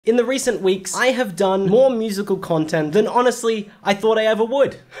In the recent weeks, I have done more musical content than honestly I thought I ever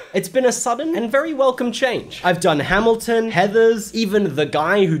would. It's been a sudden and very welcome change. I've done Hamilton, Heathers, even The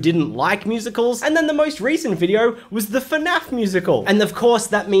Guy Who Didn't Like Musicals, and then the most recent video was the FNAF musical. And of course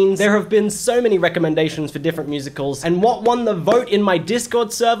that means there have been so many recommendations for different musicals, and what won the vote in my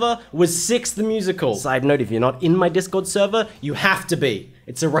Discord server was Six the Musical. Side note, if you're not in my Discord server, you have to be.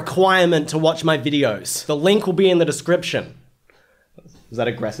 It's a requirement to watch my videos. The link will be in the description. Is that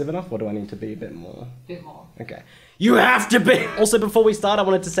aggressive enough, or do I need to be a bit more? Bit more. Okay. You have to be! Also, before we start, I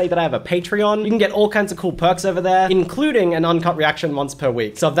wanted to say that I have a Patreon. You can get all kinds of cool perks over there, including an uncut reaction once per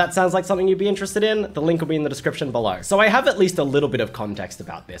week. So if that sounds like something you'd be interested in, the link will be in the description below. So I have at least a little bit of context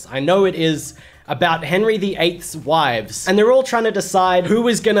about this. I know it is about Henry VIII's wives, and they're all trying to decide who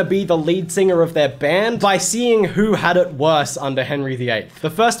is gonna be the lead singer of their band by seeing who had it worse under Henry VIII. The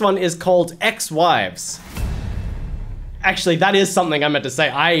first one is called Ex-Wives. Actually, that is something I meant to say.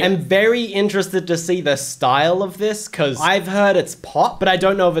 I am very interested to see the style of this, because I've heard it's pop, but I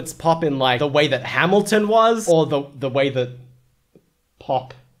don't know if it's pop in like the way that Hamilton was, or the way that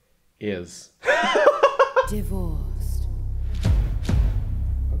pop is. Divorced.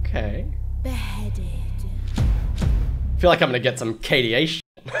 Okay. Beheaded. I feel like I'm gonna get some KDA shit.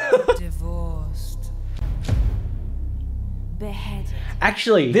 Divorced. Beheaded.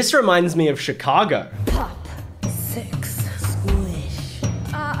 Actually, this reminds me of Chicago. Pop. Six. Squish.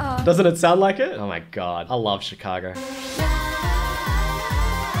 Doesn't it sound like it? Oh my god, I love Chicago.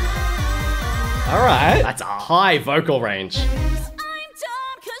 Alright, that's a high vocal range. I'm done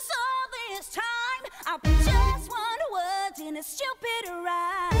 'cause all this time I've been just one word in a stupid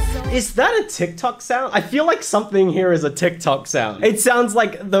rhyme. Is that a TikTok sound? I feel like something here is a TikTok sound. It sounds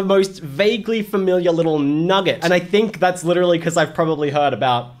like the most vaguely familiar little nugget, and I think that's literally because I've probably heard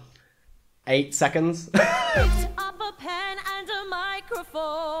about 8 seconds.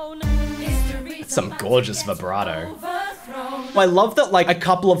 Some gorgeous vibrato. I love that like a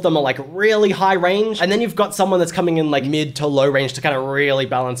couple of them are like really high range, and then you've got someone that's coming in like mid to low range to kind of really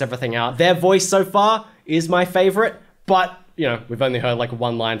balance everything out. Their voice so far is my favorite, but you know, we've only heard like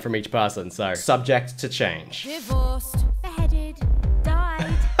one line from each person, so subject to change. Divorced, beheaded,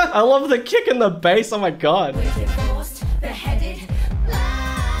 died. I love the kick in the bass, oh my god. Divorced, beheaded,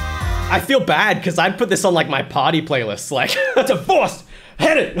 I feel bad because I'd put this on like my party playlist, like divorced,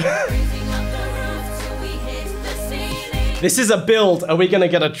 headed. This is a build. Are we gonna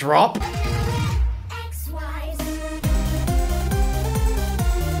get a drop?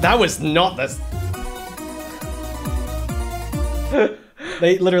 That was not this.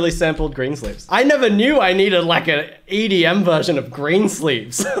 They literally sampled Greensleeves. I never knew I needed like an EDM version of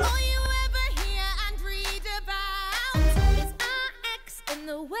Greensleeves.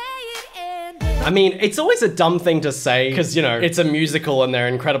 I mean, it's always a dumb thing to say because, you know, it's a musical and they're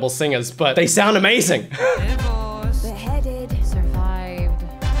incredible singers, but they sound amazing. beheaded, survived.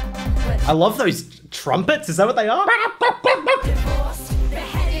 I love those trumpets. Is that what they are? Divorced,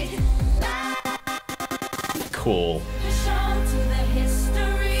 beheaded, Cool.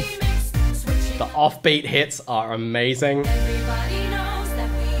 The offbeat hits are amazing.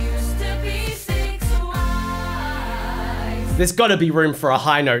 There's gotta be room for a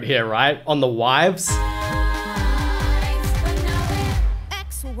high note here, right? On the wives.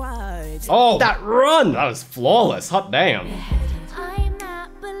 Oh, that run! That was flawless, hot damn. I'm that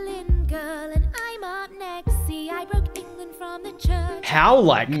Berlin girl and I'm up next. See, I broke England from the church. How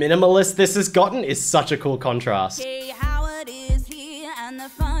like minimalist this has gotten is such a cool contrast. Howard is here and the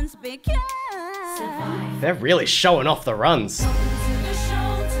fun's begun. They're really showing off the runs.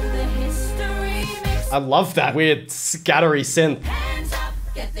 I love that weird scattery synth. Hands up,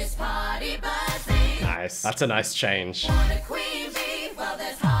 get this party buzzing. Nice, that's a nice change. Want a queen bee? Well,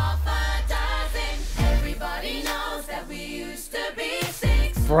 there's half a dozen. Everybody knows that we used to be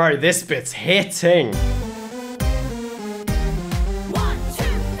six. Bro, this bit's hitting. 1, 2,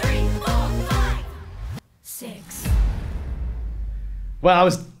 3, 4, 5, 6. Well,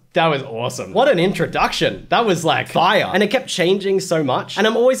 that was awesome. What an introduction. That was like fire. And it kept changing so much. And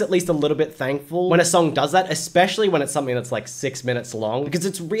I'm always at least a little bit thankful when a song does that, especially when it's something that's like 6 minutes long, because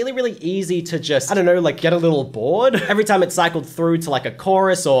it's really, really easy to just, I don't know, like get a little bored. Every time it cycled through to like a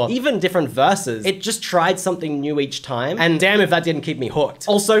chorus or even different verses, it just tried something new each time. And damn if that didn't keep me hooked.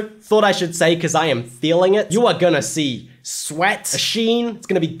 Also, thought I should say, because I am feeling it, you are gonna see sweat, a sheen, it's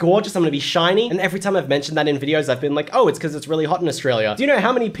gonna be gorgeous, I'm gonna be shiny. And every time I've mentioned that in videos, I've been like, oh, it's because it's really hot in Australia. Do you know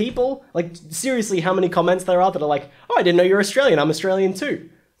how many people, like seriously, how many comments there are that are like, oh, I didn't know you're Australian, I'm Australian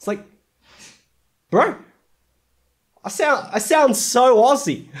too. It's like, bro, I sound so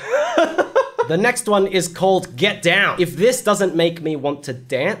Aussie. The next one is called Get Down. If this doesn't make me want to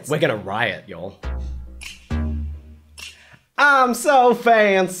dance, we're gonna riot, y'all. I'm so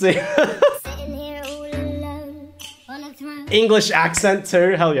fancy. English accent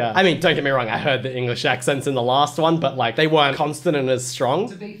too, hell yeah. I mean, don't get me wrong, I heard the English accents in the last one, but like, they weren't constant and as strong.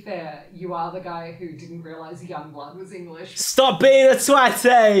 To be fair, you are the guy who didn't realise Youngblood was English. Stop being a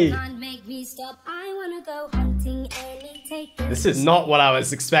twatty! Can't make me stop, I wanna go hunting any takers. This is not what I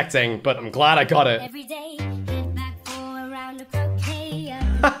was expecting, but I'm glad I got it. Every day, get back for a round of croquet.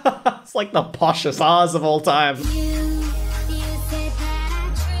 It's like the poshest bars of all time.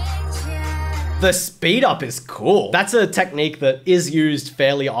 The speed up is cool. That's a technique that is used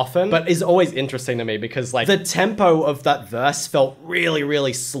fairly often, but is always interesting to me because like the tempo of that verse felt really,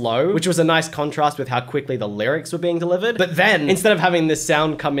 really slow, which was a nice contrast with how quickly the lyrics were being delivered. But then instead of having this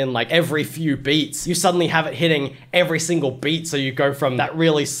sound come in like every few beats, you suddenly have it hitting every single beat. So you go from that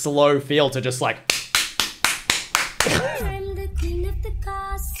really slow feel to just like, I'm the queen of the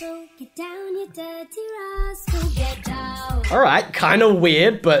castle. Get down, you dirty rascal. Get down. all right, kind of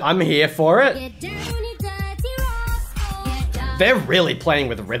weird, but I'm here for it. Get down, you dirty rascal. Get down. They're really playing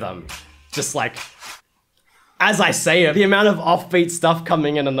with rhythm. Just like, as I say it, the amount of offbeat stuff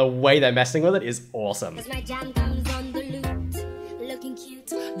coming in and the way they're messing with it is awesome. 'Cause my jam comes on the loot. Looking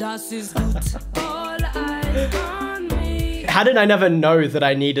cute. Das ist gut, all eyes on me. How did I never know that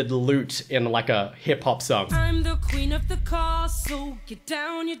I needed loot in like a hip hop song? I'm the queen of the castle. Get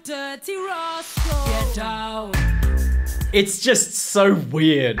down, you dirty rascal. Get down. It's just so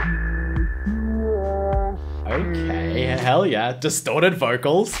weird. Okay, hell yeah. Distorted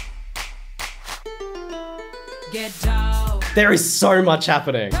vocals. Get down. There is so much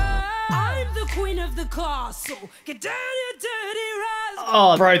happening. I'm the queen of the castle. Get down, you dirty rascal.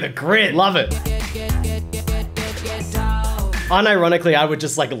 Oh, bro, the grit. Love it. Get down. Unironically, I would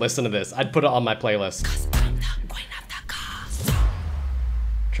just like listen to this. I'd put it on my playlist. I'm the queen of the castle.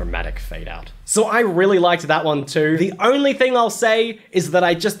 Dramatic fade out. So I really liked that one too. The only thing I'll say is that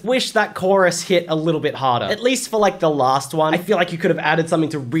I just wish that chorus hit a little bit harder. At least for like the last one. I feel like you could have added something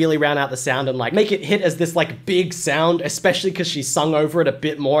to really round out the sound and like make it hit as this like big sound, especially because she sung over it a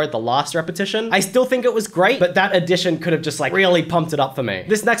bit more at the last repetition. I still think it was great, but that addition could have just like really pumped it up for me.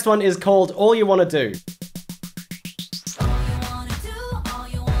 This next one is called All You Wanna Do.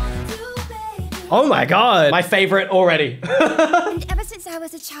 Oh my god, my favorite already. And ever since I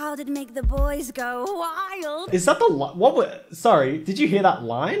was a child, it'd make the boys go wild. Is that the what were, sorry, did you hear that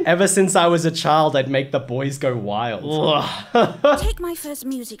line? Ever since I was a child, I'd make the boys go wild. Take my first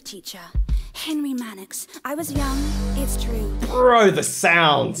music teacher, Henry Mannix. I was young, it's true. Bro, the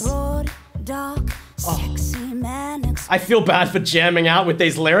sounds. Broad, dark, sexy Mannix. I feel bad for jamming out with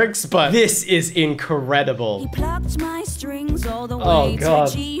these lyrics, but this is He incredible. plucked my strings all the Oh, way God.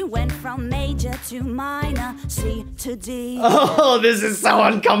 to G. Went from major to minor, C to D. Oh, this is so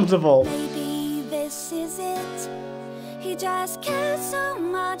uncomfortable. Maybe this is it. He just cares so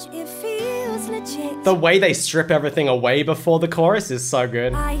much, it feels legit. The way they strip everything away before the chorus is so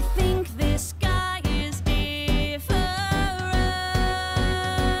good. I think this guy is different.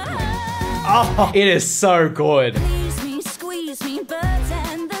 Oh, it is so good. Please me, squeeze me, birds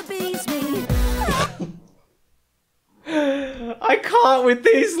and the bees me. I can't with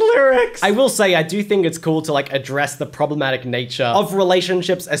these lyrics. I will say, I do think it's cool to like address the problematic nature of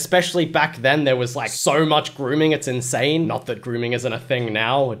relationships, especially back then. There was like so much grooming, it's insane. Not that grooming isn't a thing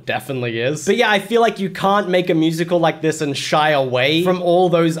now, it definitely is. But yeah, I feel like you can't make a musical like this and shy away from all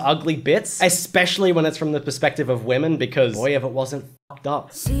those ugly bits, especially when it's from the perspective of women, because boy, if it wasn't fucked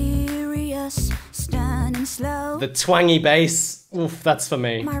up. Serious, stern and slow. The twangy bass, oof, that's for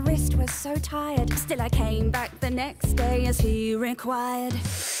me. My wrist was so tired, still I came back the next day as he required.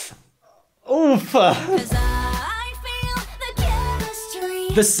 Oof. 'Cause I feel the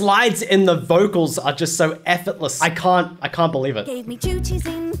chemistry. The slides in the vocals are just so effortless. I can't believe it. Gave me duties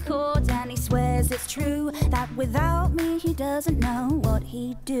in court and he swears it's true that without me he doesn't know what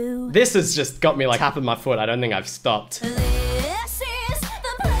he'd do. This has just got me like tapping my foot. I don't think I've stopped. This is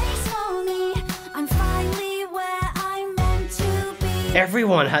the place for me. I'm finally where I'm meant to be.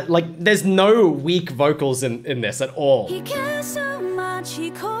 Everyone had, like, there's no weak vocals in this at all. He cares so much, he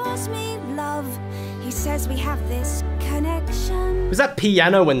calls me love. He says we have this connection. Was that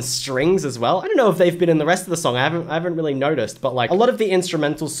piano and strings as well? I don't know if they've been in the rest of the song. I haven't really noticed, but like a lot of the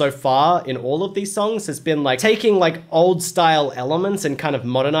instrumentals so far in all of these songs has been like taking like old style elements and kind of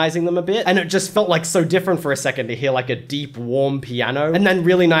modernizing them a bit. And it just felt like so different for a second to hear like a deep, warm piano and then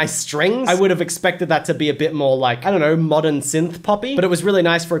really nice strings. I would have expected that to be a bit more like, I don't know, modern synth poppy, but it was really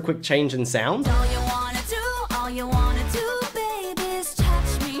nice for a quick change in sound. All you wanna do, baby, is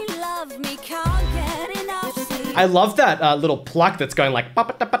touch me, love me, come I love that little pluck that's going like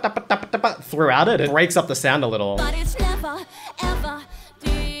throughout it. It breaks up the sound a little. But it's never, ever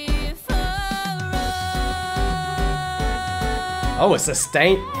different. Oh, a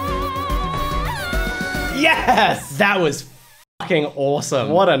sustain. Yes! That was fucking awesome.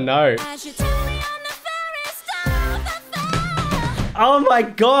 What a note. As you tell me I'm the fairest of the fair. Oh my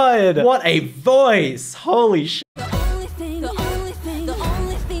god. What a voice. Holy shit. The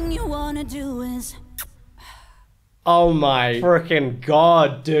only thing you wanna do is. Oh my freaking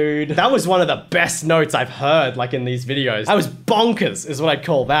god, dude. That was one of the best notes I've heard, like, in these videos. That was bonkers, is what I'd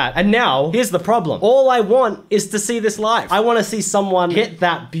call that. And now, here's the problem. All I want is to see this live. I want to see someone hit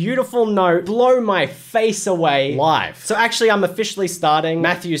that beautiful note, blow my face away live. So actually, I'm officially starting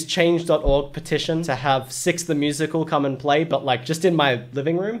MatthewsChange.org petition to have Six the Musical come and play, but like, just in my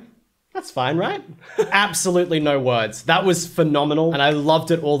living room. That's fine, right? Absolutely no words. That was phenomenal, and I loved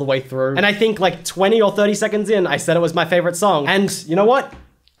it all the way through. And I think like 20 or 30 seconds in, I said it was my favorite song. And you know what?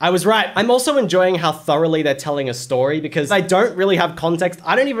 I was right. I'm also enjoying how thoroughly they're telling a story because I don't really have context.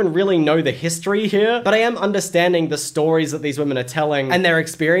 I don't even really know the history here, but I am understanding the stories that these women are telling and their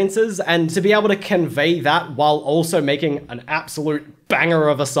experiences. And to be able to convey that while also making an absolute banger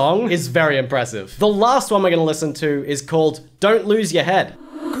of a song is very impressive. The last one we're gonna listen to is called Don't Lose Your Head.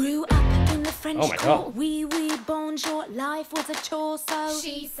 Grew up in the French Oh my God. court. Oui, bonjour. Life was a chore, so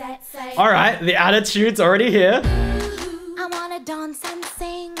she said, say. All right, the attitude's already here. I wanna dance and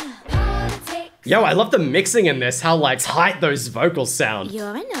sing. Politics. Yo, I love the mixing in this, how like tight those vocals sound.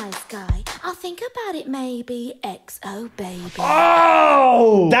 You're a nice guy. I'll think about it maybe. XO baby.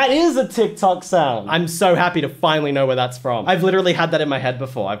 Oh! That is a TikTok sound. I'm so happy to finally know where that's from. I've literally had that in my head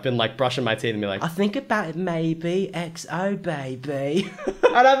before. I've been like brushing my teeth and be like, I think about it maybe. XO baby.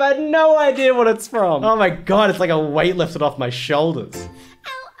 And I've had no idea what it's from. Oh my god, it's like a weight lifted off my shoulders.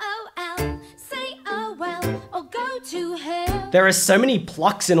 LOL. Say oh well or go to hell. There are so many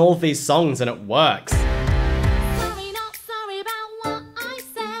plucks in all of these songs and it works. Sorry, not sorry about what I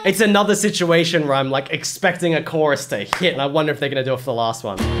said. It's another situation where I'm like expecting a chorus to hit and I wonder if they're gonna do it for the last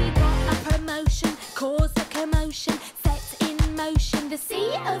one. We got a promotion, cause a commotion, set in motion the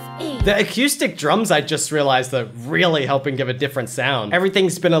sea of E. The acoustic drums, I just realized, are really helping give a different sound.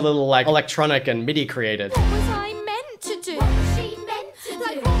 Everything's been a little like electronic and MIDI created. What was I meant to do? What was she meant to do?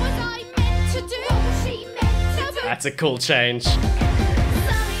 Like what was I meant to do? What was she meant to do? That's a cool change. Sorry,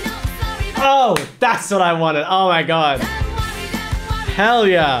 not sorry about Oh, that's what I wanted. Oh my god. don't worry, Hell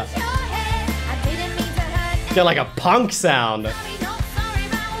yeah. your head. I didn't mean to hurt. Get like a punk sound. Sorry, not sorry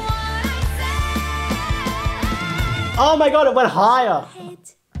about what I Oh my god, it went higher. said.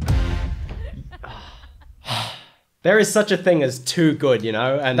 There is such a thing as too good, you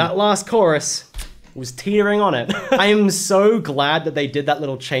know? And that last chorus was teetering on it. I am so glad that they did that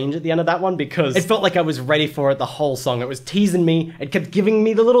little change at the end of that one because it felt like I was ready for it the whole song. It was teasing me, it kept giving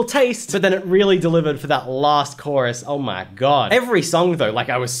me the little taste, but then it really delivered for that last chorus. Oh my god. Every song though, like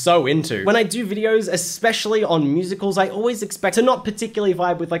I was so into. When I do videos, especially on musicals, I always expect to not particularly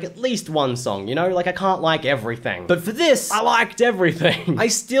vibe with like at least one song, you know? Like I can't like everything. But for this, I liked everything. I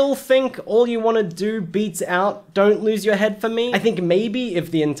still think All You Wanna Do beats out Don't Lose Your Head for me. I think maybe if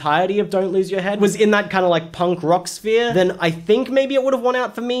the entirety of Don't Lose Your Head was in that kind of like punk rock sphere, then I think maybe it would have won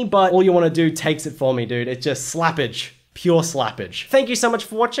out for me, but All You Wanna Do takes it for me, dude. It's just slappage. Pure slappage. Thank you so much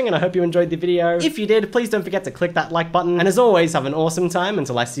for watching, and I hope you enjoyed the video. If you did, please don't forget to click that like button, and as always, have an awesome time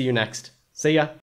until I see you next. See ya.